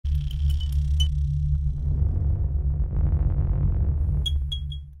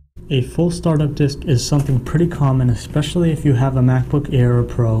A full startup disk is something pretty common, especially if you have a MacBook Air or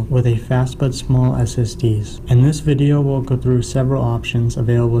Pro with a fast but small SSDs. In this video, we'll go through several options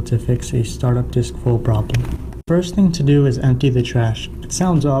available to fix a startup disk full problem. First thing to do is empty the trash. It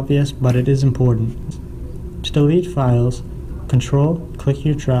sounds obvious, but it is important. To delete files, Ctrl Click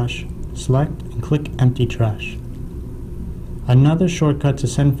your trash, select and click Empty Trash. Another shortcut to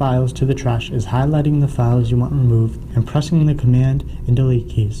send files to the trash is highlighting the files you want removed and pressing the Command and Delete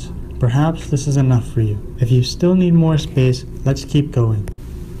keys. Perhaps this is enough for you. If you still need more space, let's keep going.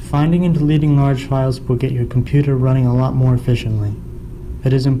 Finding and deleting large files will get your computer running a lot more efficiently.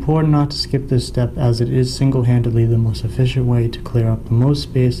 It is important not to skip this step, as it is single-handedly the most efficient way to clear up the most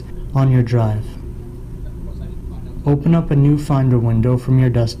space on your drive. Open up a new Finder window from your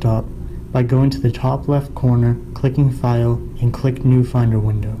desktop by going to the top left corner, clicking File, and click New Finder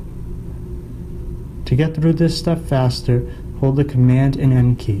window. To get through this step faster, hold the Command and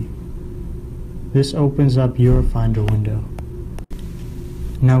N key. This opens up your Finder window.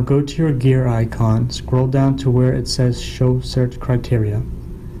 Now go to your gear icon, scroll down to where it says Show Search Criteria.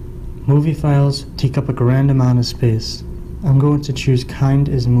 Movie files take up a grand amount of space. I'm going to choose Kind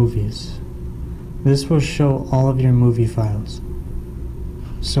is Movies. This will show all of your movie files.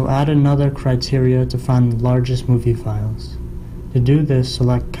 So add another criteria to find the largest movie files. To do this,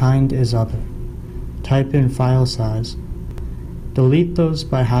 select Kind is Other. Type in file size. Delete those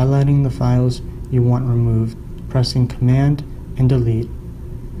by highlighting the files you want removed, pressing Command and Delete,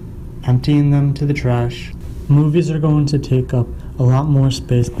 emptying them to the trash. Movies are going to take up a lot more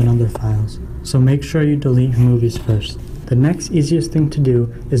space than other files, so make sure you delete your movies first. The next easiest thing to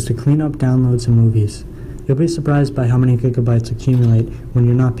do is to clean up downloads of movies. You'll be surprised by how many gigabytes accumulate when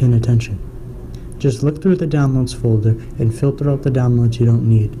you're not paying attention. Just look through the downloads folder and filter out the downloads you don't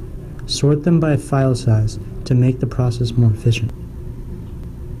need. Sort them by file size to make the process more efficient.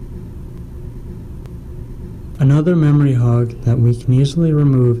 Another memory hog that we can easily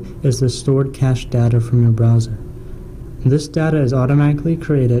remove is the stored cache data from your browser. This data is automatically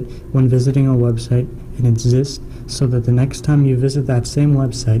created when visiting a website and exists so that the next time you visit that same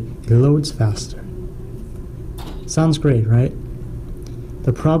website, it loads faster. Sounds great, right?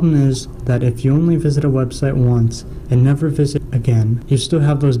 The problem is that if you only visit a website once and never visit again, you still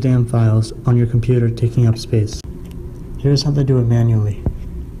have those damn files on your computer taking up space. Here's how they do it manually.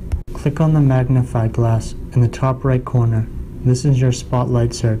 Click on the magnifying glass in the top right corner. This is your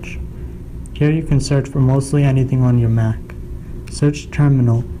spotlight search. Here you can search for mostly anything on your Mac. Search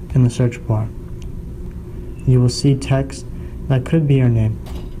Terminal in the search bar. You will see text that could be your name.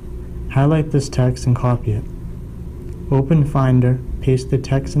 Highlight this text and copy it. Open Finder, paste the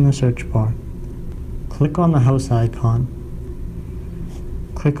text in the search bar. Click on the house icon.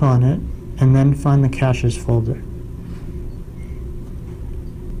 Click on it, and then find the caches folder.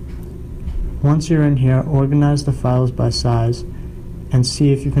 Once you're in here, organize the files by size and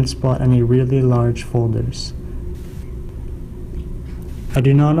see if you can spot any really large folders. I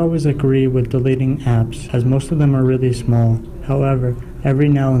do not always agree with deleting apps, as most of them are really small. However, every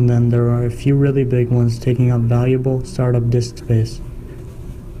now and then there are a few really big ones taking up valuable startup disk space.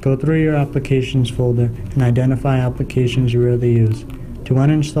 Go through your applications folder and identify applications you rarely use. To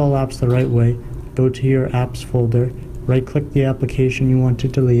uninstall apps the right way, go to your apps folder, right-click the application you want to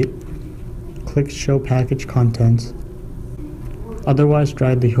delete, click Show Package Contents. Otherwise,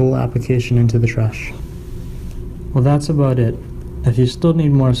 drag the whole application into the trash. Well, that's about it. If you still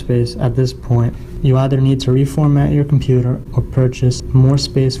need more space at this point, you either need to reformat your computer or purchase more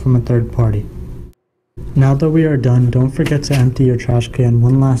space from a third party. Now that we are done, don't forget to empty your trash can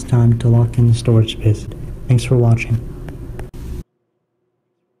one last time to lock in the storage space. Thanks for watching.